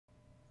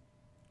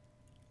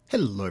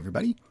Hello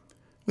everybody!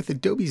 With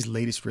Adobe's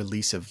latest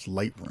release of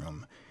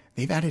Lightroom,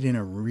 they've added in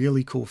a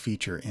really cool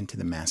feature into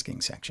the masking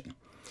section.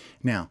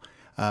 Now,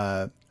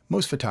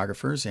 most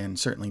photographers, and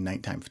certainly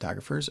nighttime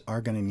photographers,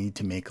 are going to need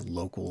to make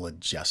local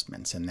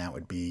adjustments, and that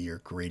would be your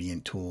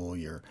gradient tool,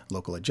 your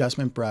local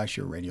adjustment brush,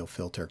 your radial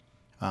filter.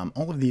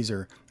 All of these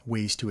are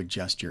ways to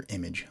adjust your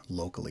image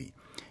locally.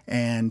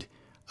 And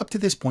up to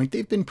this point,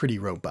 they've been pretty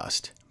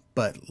robust,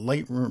 but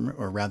Lightroom,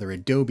 or rather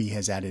Adobe,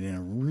 has added in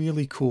a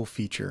really cool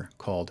feature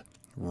called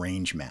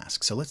range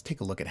mask. So let's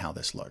take a look at how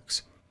this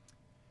looks.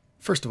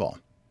 First of all,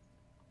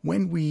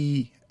 when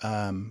we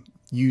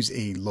use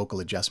a local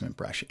adjustment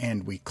brush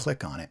and we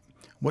click on it,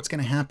 what's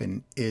going to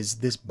happen is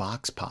this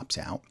box pops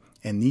out,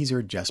 and these are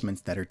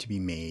adjustments that are to be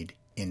made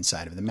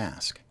inside of the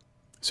mask.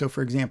 So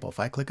for example, if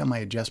I click on my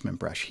adjustment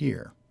brush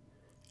here,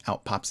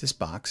 out pops this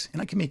box,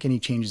 and I can make any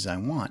changes I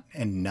want,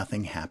 and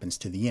nothing happens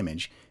to the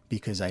image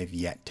because I have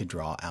yet to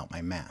draw out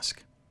my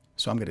mask.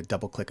 So I'm going to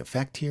double click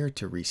Effect here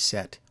to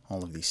reset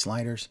all of these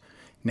sliders.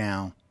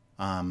 Now,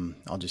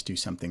 I'll just do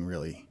something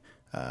really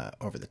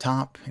over the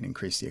top and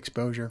increase the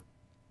exposure.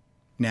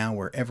 Now,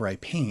 wherever I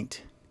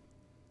paint,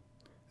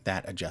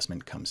 that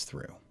adjustment comes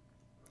through.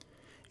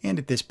 And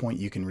at this point,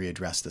 you can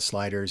readdress the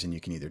sliders, and you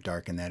can either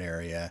darken that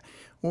area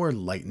or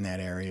lighten that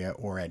area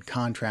or add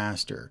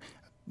contrast or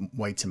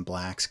whites and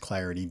blacks,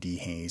 clarity,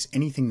 dehaze,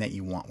 anything that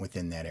you want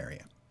within that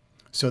area.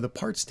 So the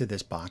parts to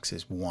this box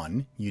is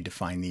 1, you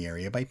define the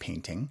area by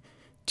painting.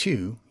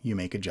 2, you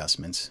make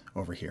adjustments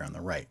over here on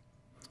the right.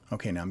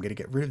 Okay, now I'm going to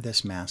get rid of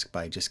this mask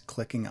by just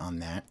clicking on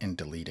that and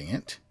deleting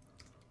it.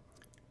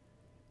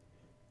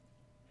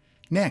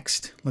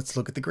 Next, let's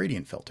look at the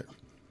gradient filter.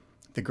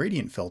 The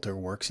gradient filter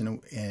works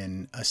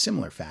in a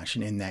similar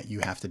fashion in that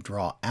you have to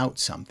draw out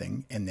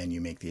something and then you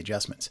make the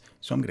adjustments.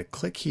 So I'm going to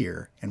click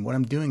here, and what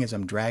I'm doing is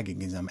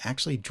I'm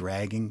actually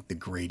dragging the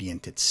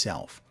gradient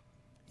itself.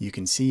 You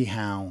can see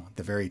how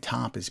the very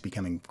top is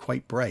becoming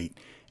quite bright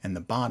and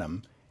the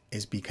bottom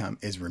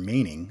is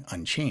remaining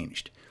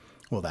unchanged.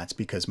 Well, that's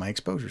because my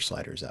exposure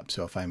slider is up.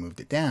 So if I moved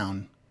it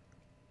down,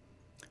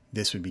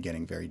 this would be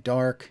getting very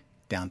dark,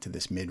 down to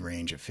this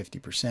mid-range of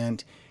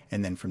 50%,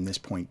 and then from this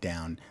point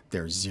down,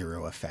 there's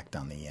zero effect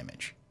on the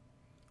image.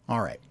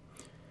 All right,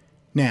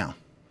 now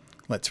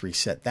let's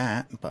reset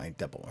that by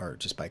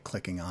just by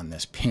clicking on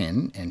this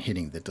pin and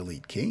hitting the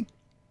delete key.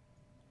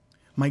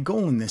 My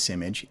goal in this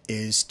image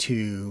is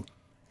to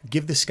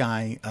give the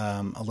sky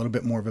a little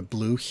bit more of a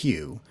blue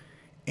hue,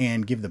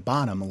 and give the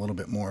bottom a little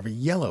bit more of a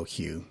yellow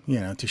hue,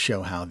 to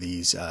show how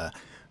these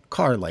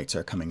car lights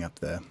are coming up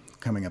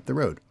the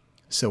road.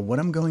 So what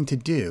I'm going to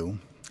do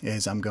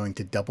is I'm going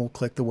to double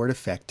click the word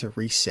effect to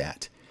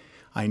reset.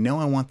 I know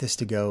I want this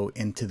to go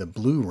into the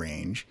blue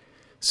range,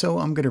 so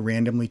I'm going to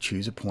randomly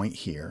choose a point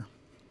here.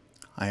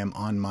 I am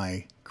on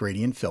my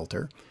gradient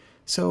filter,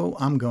 so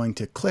I'm going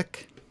to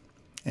click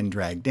and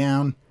drag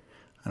down.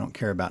 I don't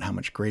care about how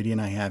much gradient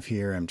I have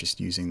here. I'm just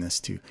using this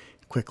to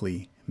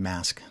quickly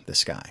mask the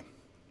sky.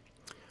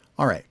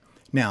 All right,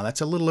 now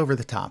that's a little over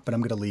the top, but I'm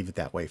going to leave it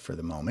that way for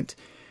the moment.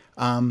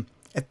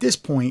 At this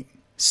point,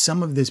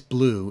 some of this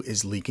blue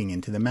is leaking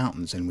into the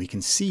mountains, and we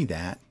can see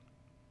that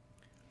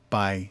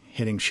by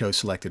hitting Show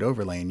Selected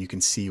Overlay, and you can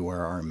see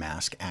where our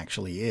mask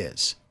actually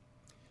is.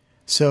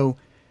 So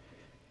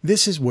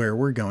this is where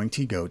we're going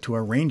to go to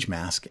our range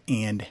mask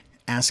and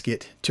ask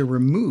it to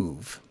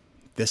remove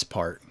this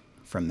part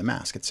from the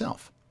mask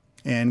itself.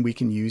 And we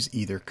can use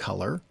either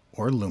color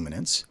or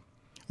luminance.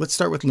 Let's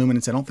start with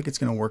luminance. I don't think it's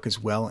going to work as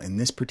well in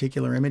this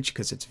particular image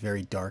because it's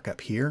very dark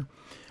up here,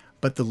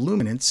 but the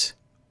luminance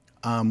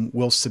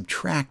will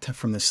subtract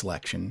from the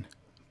selection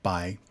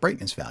by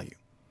brightness value.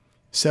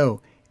 So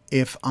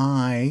if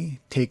I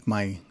take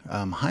my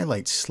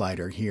highlight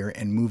slider here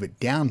and move it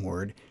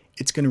downward,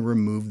 it's going to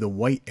remove the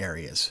white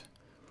areas,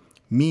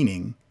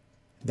 meaning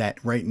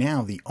that right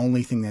now the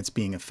only thing that's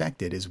being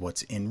affected is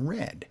what's in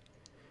red.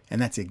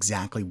 And that's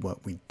exactly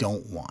what we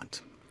don't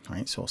want. All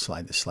right, so I'll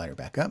slide the slider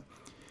back up.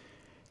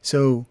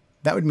 So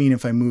that would mean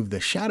if I move the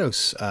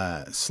shadows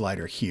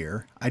slider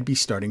here, I'd be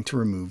starting to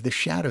remove the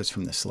shadows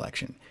from the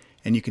selection.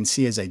 And you can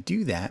see as I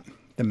do that,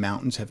 the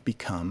mountains have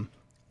become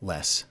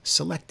less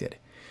selected.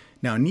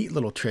 Now, a neat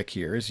little trick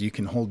here is you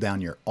can hold down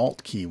your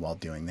Alt key while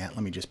doing that.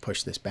 Let me just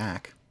push this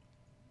back.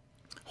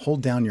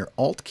 Hold down your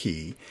Alt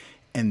key,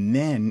 and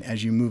then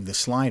as you move the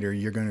slider,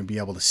 you're going to be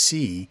able to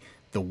see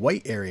the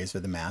white areas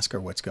of the mask are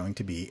what's going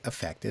to be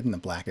affected, and the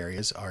black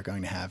areas are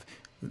going to have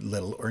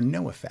little or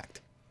no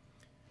effect.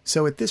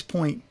 So at this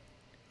point,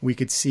 we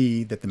could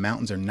see that the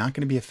mountains are not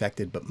going to be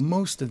affected, but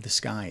most of the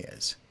sky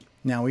is.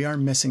 Now, we are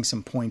missing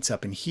some points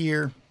up in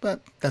here,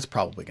 but that's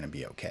probably going to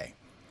be okay.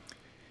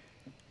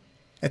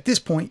 At this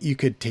point, you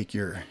could take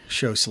your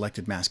Show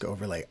Selected Mask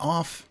Overlay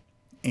off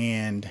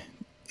and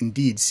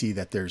indeed see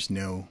that there's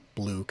no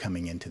blue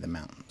coming into the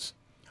mountains.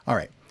 All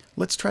right,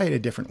 let's try it a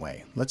different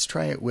way. Let's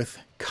try it with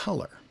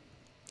color.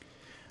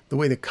 The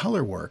way the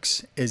color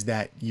works is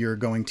that you're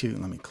going to,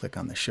 let me click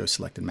on the Show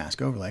Selected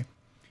Mask Overlay.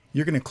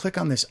 You're going to click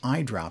on this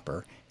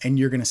eyedropper and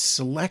you're going to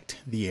select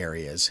the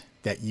areas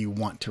that you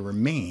want to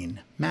remain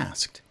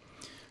masked.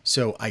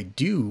 So I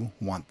do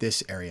want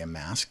this area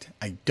masked.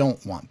 I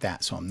don't want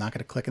that, so I'm not going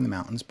to click in the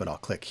mountains, but I'll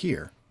click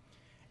here.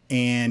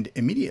 And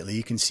immediately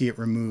you can see it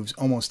removes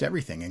almost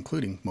everything,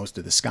 including most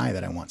of the sky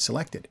that I want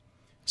selected.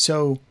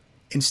 So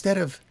instead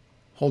of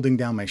holding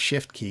down my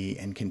shift key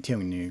and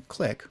continuing to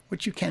click,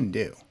 which you can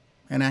do,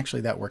 and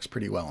actually that works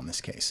pretty well in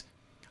this case,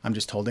 I'm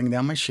just holding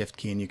down my shift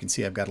key and you can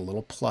see I've got a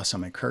little plus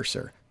on my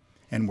cursor,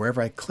 and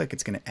wherever I click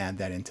it's going to add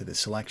that into the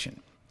selection.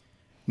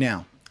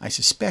 Now I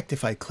suspect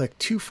if I click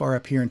too far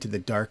up here into the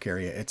dark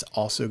area, it's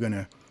also going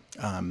to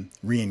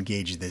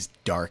re-engage this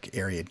dark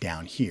area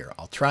down here.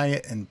 I'll try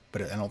it,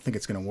 but I don't think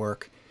it's going to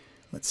work.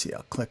 Let's see,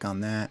 I'll click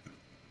on that.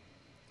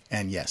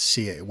 And yes,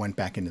 see, it went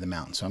back into the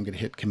mountain. So I'm going to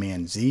hit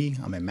Command Z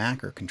on my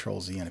Mac or Control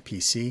Z on a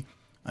PC,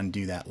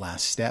 undo that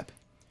last step.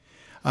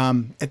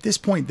 At this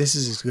point, this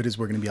is as good as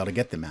we're going to be able to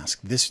get the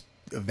mask. This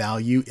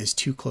value is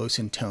too close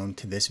in tone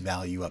to this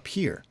value up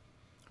here.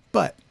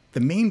 But the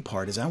main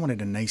part is I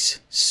wanted a nice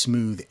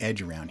smooth edge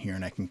around here,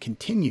 and I can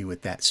continue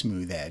with that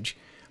smooth edge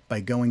by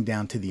going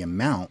down to the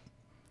amount.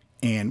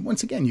 And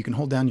once again, you can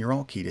hold down your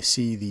Alt key to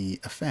see the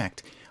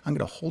effect. I'm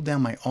going to hold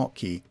down my Alt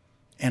key,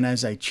 and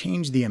as I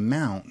change the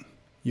amount,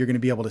 you're going to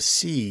be able to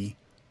see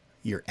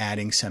you're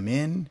adding some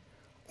in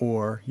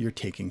or you're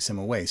taking some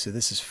away. So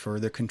this is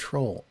further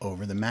control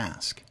over the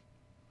mask.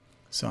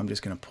 So I'm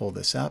just going to pull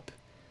this up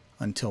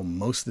until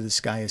most of the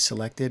sky is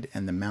selected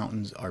and the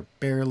mountains are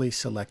barely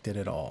selected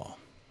at all.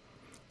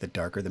 The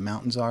darker the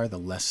mountains are, the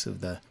less of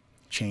the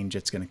change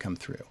that's going to come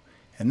through.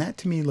 And that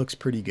to me looks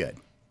pretty good.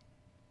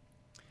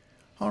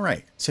 All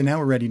right, so now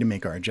we're ready to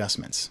make our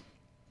adjustments.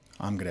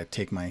 I'm going to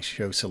take my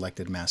Show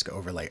Selected Mask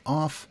Overlay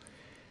off.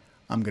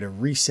 I'm going to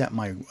reset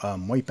my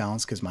white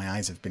balance because my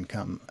eyes have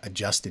become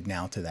adjusted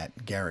now to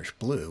that garish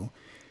blue.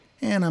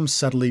 And I'm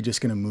subtly just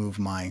going to move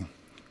my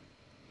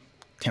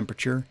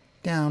temperature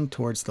down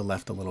towards the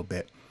left a little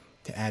bit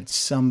to add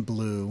some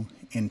blue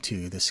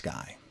into the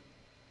sky.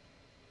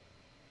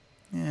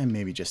 And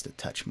maybe just a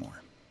touch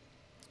more.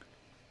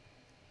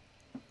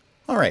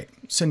 All right,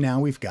 so now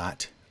we've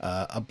got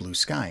a blue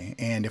sky.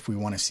 And if we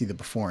want to see the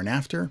before and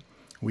after,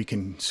 we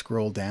can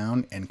scroll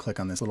down and click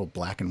on this little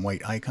black and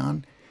white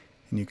icon.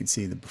 And you can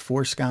see the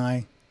before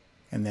sky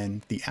and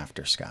then the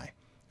after sky.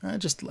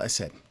 Just, like I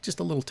said,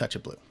 just a little touch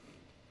of blue.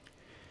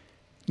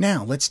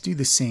 Now let's do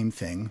the same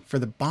thing for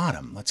the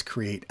bottom. Let's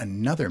create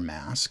another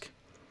mask.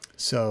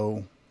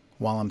 So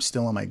while I'm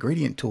still on my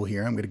gradient tool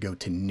here, I'm going to go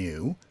to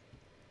New.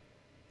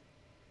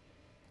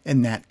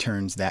 And that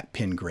turns that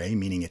pin gray,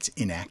 meaning it's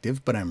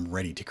inactive, but I'm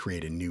ready to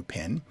create a new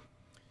pin.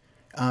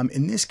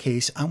 In this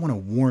case, I want to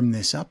warm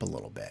this up a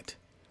little bit.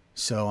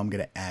 So I'm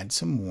going to add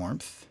some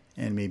warmth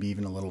and maybe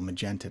even a little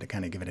magenta to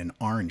kind of give it an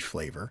orange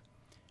flavor.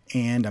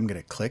 And I'm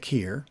going to click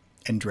here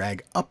and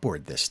drag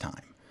upward this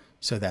time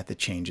so that the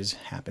changes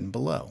happen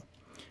below.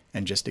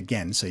 And just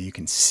again, so you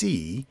can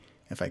see,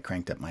 if I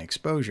cranked up my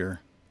exposure,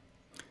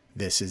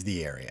 this is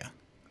the area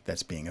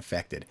that's being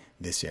affected.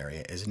 This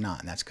area is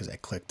not, and that's because I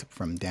clicked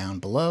from down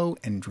below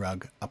and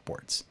drug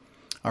upwards.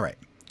 All right,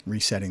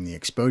 resetting the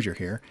exposure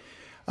here.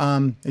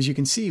 As you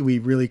can see, we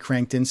really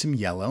cranked in some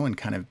yellow and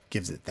kind of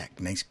gives it that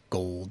nice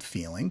gold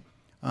feeling.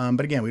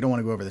 But again, we don't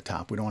want to go over the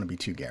top. We don't want to be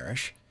too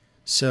garish.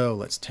 So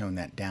let's tone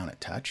that down a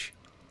touch.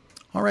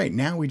 All right,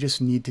 now we just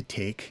need to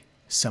take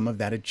some of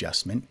that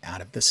adjustment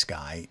out of the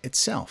sky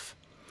itself.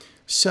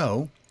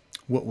 So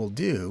what we'll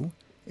do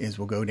is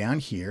we'll go down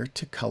here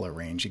to color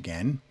range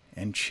again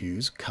and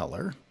choose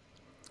color.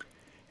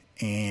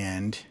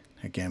 And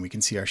again, we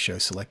can see our Show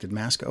Selected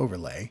Mask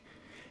Overlay.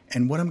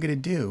 And what I'm going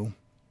to do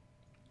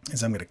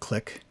is I'm going to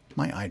click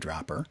my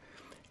eyedropper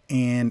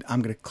and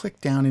I'm going to click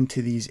down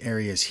into these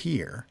areas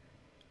here.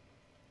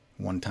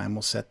 One time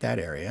we'll set that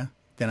area.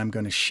 Then I'm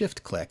going to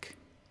shift click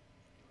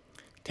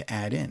to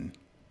add in.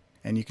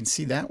 And you can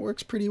see that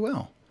works pretty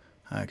well.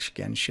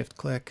 Again, shift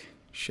click.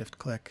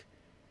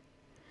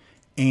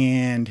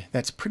 And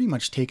that's pretty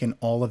much taken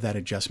all of that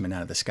adjustment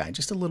out of the sky.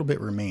 Just a little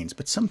bit remains,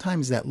 but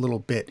sometimes that little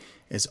bit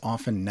is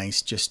often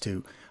nice just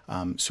to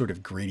sort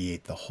of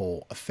gradiate the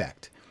whole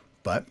effect.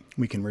 But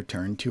we can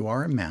return to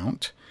our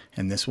amount,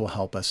 and this will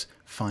help us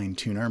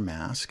fine-tune our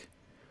mask.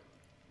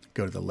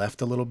 Go to the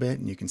left a little bit,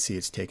 and you can see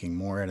it's taking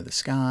more out of the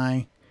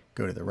sky.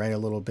 Go to the right a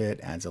little bit,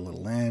 adds a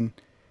little in,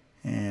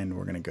 and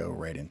we're going to go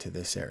right into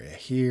this area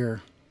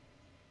here.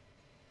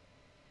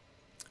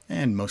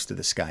 And most of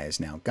the sky is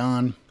now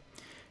gone.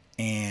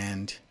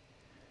 And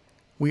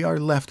we are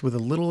left with a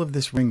little of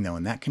this ring though,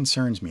 and that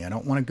concerns me. I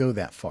don't want to go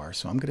that far,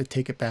 so I'm going to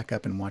take it back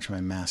up and watch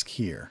my mask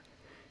here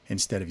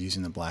instead of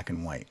using the black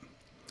and white.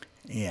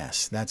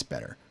 Yes, that's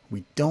better.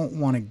 We don't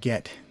want to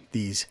get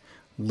these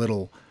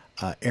little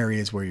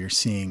areas where you're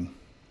seeing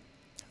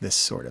this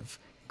sort of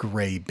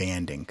gray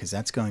banding, because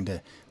that's going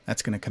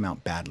to come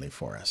out badly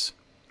for us.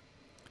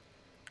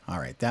 All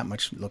right, that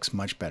looks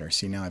much better.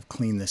 See, now I've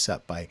cleaned this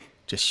up by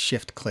just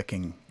shift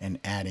clicking and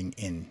adding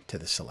into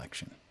the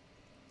selection.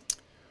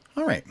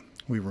 All right,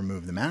 we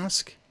remove the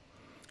mask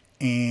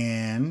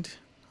and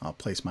I'll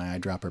place my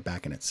eyedropper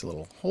back in its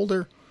little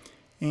holder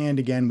And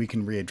again, we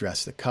can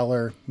readdress the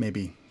color,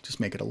 maybe just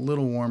make it a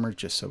little warmer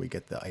just so we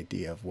get the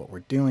idea of what we're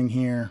doing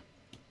here.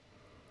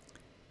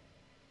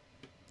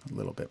 A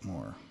little bit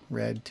more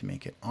red to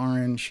make it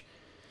orange.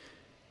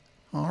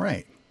 All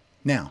right,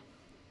 now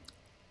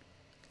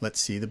let's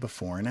see the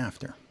before and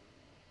after.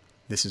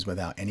 This is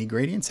without any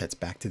gradients, that's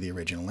back to the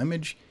original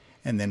image,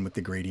 and then with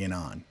the gradient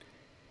on.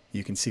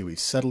 You can see we've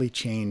subtly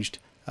changed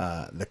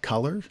the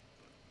color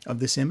of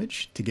this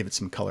image to give it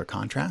some color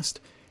contrast,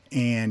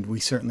 and we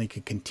certainly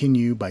could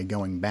continue by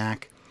going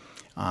back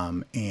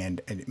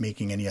and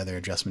making any other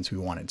adjustments we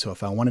wanted. So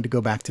if I wanted to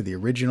go back to the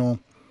original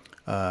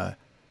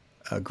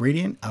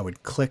gradient, I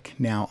would click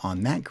now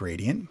on that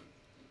gradient,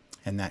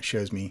 and that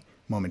shows me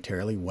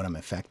momentarily what I'm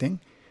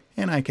affecting.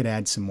 And I could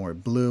add some more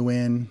blue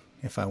in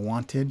if I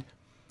wanted.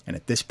 And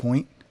at this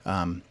point,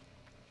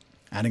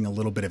 adding a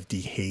little bit of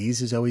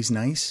dehaze is always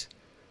nice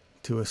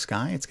to a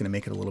sky. It's going to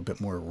make it a little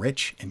bit more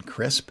rich and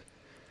crisp.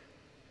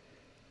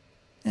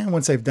 And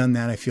once I've done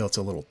that, I feel it's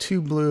a little too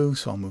blue,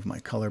 so I'll move my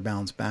color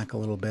balance back a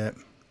little bit.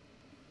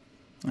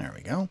 There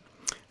we go.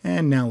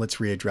 And now let's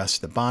readdress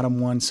the bottom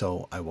one.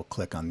 So I will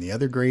click on the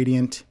other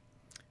gradient,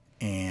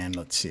 and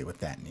let's see what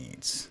that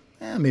needs.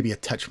 Maybe a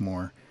touch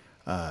more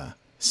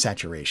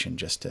saturation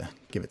just to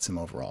give it some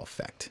overall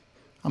effect.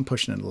 I'm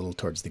pushing it a little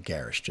towards the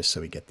garish just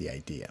so we get the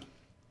idea.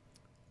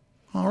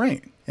 All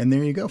right, and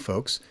there you go,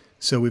 folks.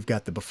 So we've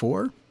got the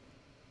before,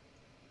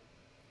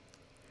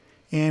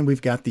 and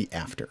we've got the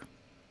after.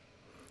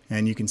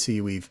 And you can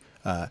see we've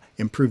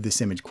improved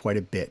this image quite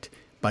a bit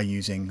by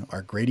using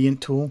our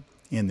gradient tool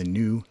and the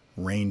new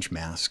range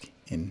mask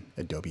in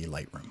Adobe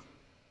Lightroom.